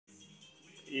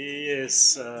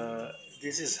Yes,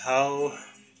 this is how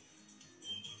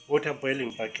water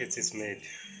boiling buckets is made.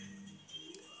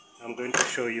 I'm going to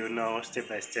show you now step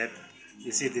by step.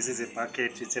 You see, this is a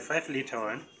bucket. It's a 5-liter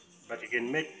one, but you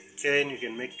can make 10, you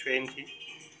can make 20.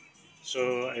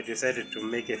 So I decided to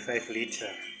make a 5-liter.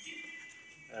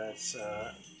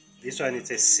 This one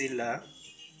is a sealer.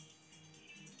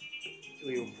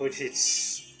 We put it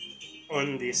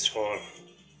on this hole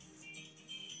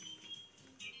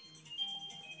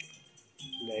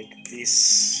like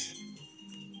this.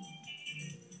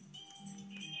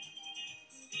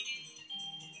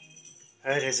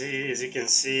 Right, as you can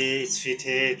see, it's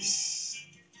fitted.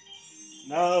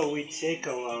 Now we take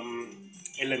our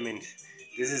element.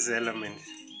 This is the element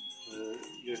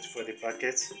used for the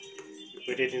buckets. We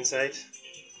put it inside.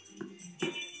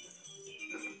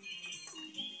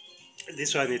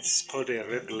 This one it's called a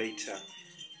regulator.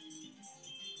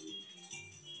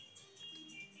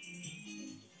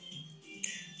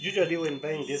 Usually when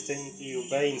buying this thing, you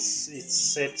buy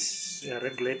it's set a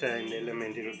regulator and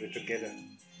element, it will be together.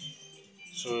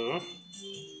 So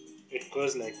it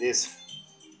goes like this.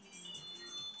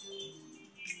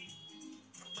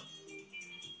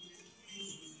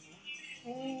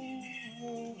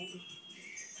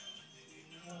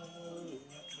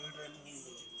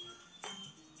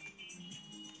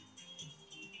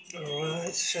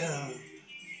 Alright.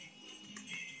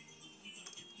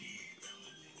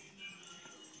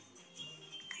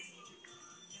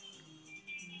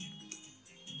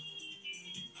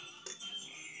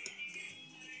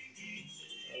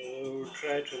 I'll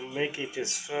try to make it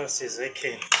as fast as I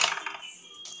can.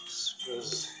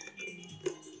 Because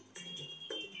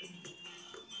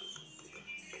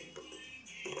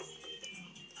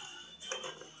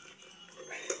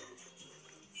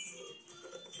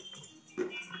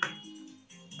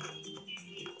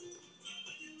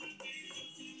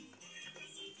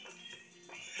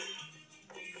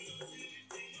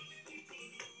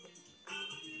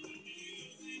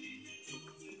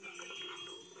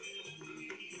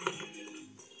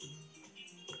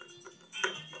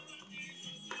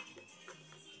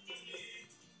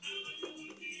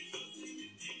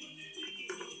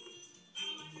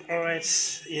alright,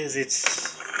 yes,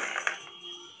 it's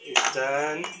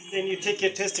done. Then you take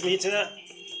your test meter,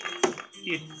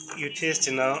 you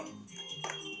test now.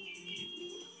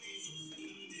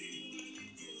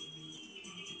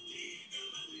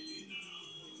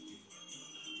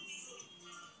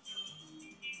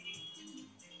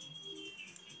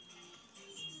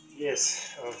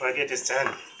 Yes, our bucket is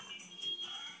done.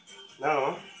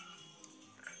 Now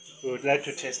we would like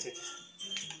to test it.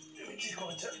 Let me take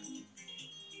water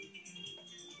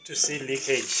to see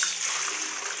leakage.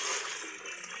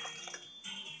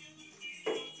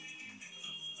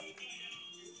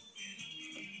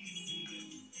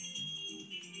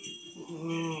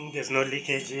 There's no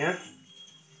leakage here.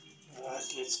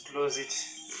 Let's close it.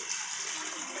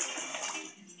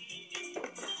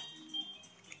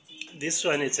 This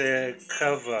one is a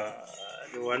cover,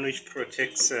 the one which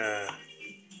protects a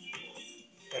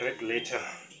regulator.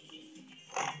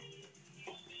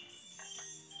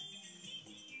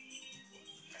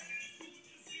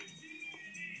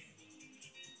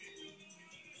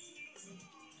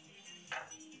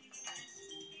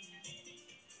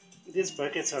 These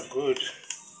buckets are good.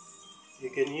 You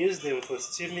can use them for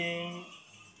stealing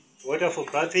water, for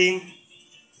bathing.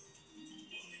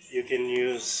 You can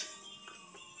use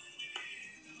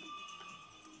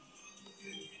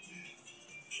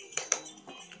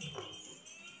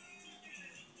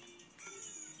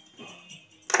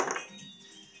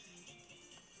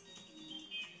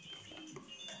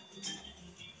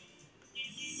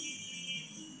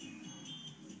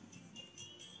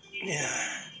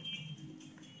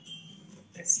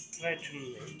let's try to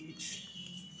make it.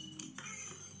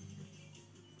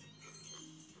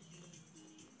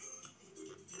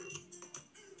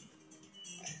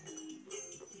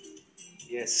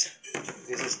 Yes,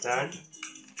 this is done.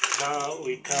 Now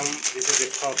we come, this is the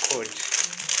power cord.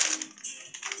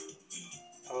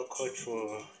 Power cord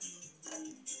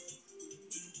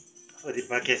for the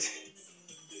bucket.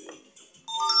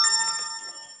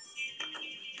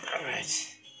 Alright.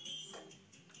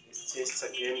 Let's test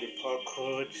again the power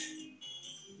cord.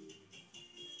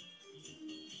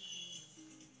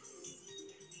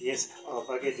 Yes, our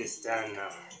bucket is done now.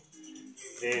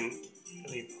 Then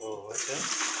we pour water.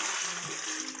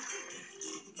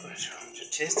 I want to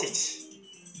test it.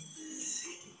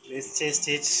 Let's test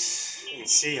it and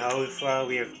see how far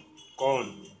we have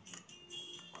gone.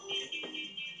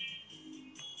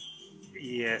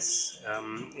 Yes,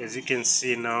 as you can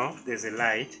see now, there's a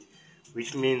light,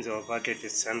 which means our bucket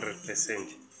is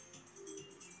 100%.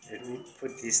 Let me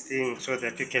put this thing so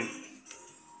that you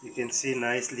can see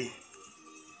nicely.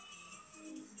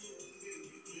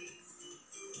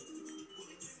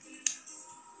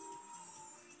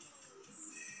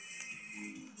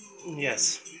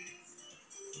 Yes,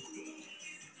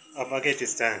 our bucket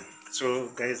is done. So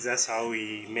guys, that's how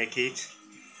we make it.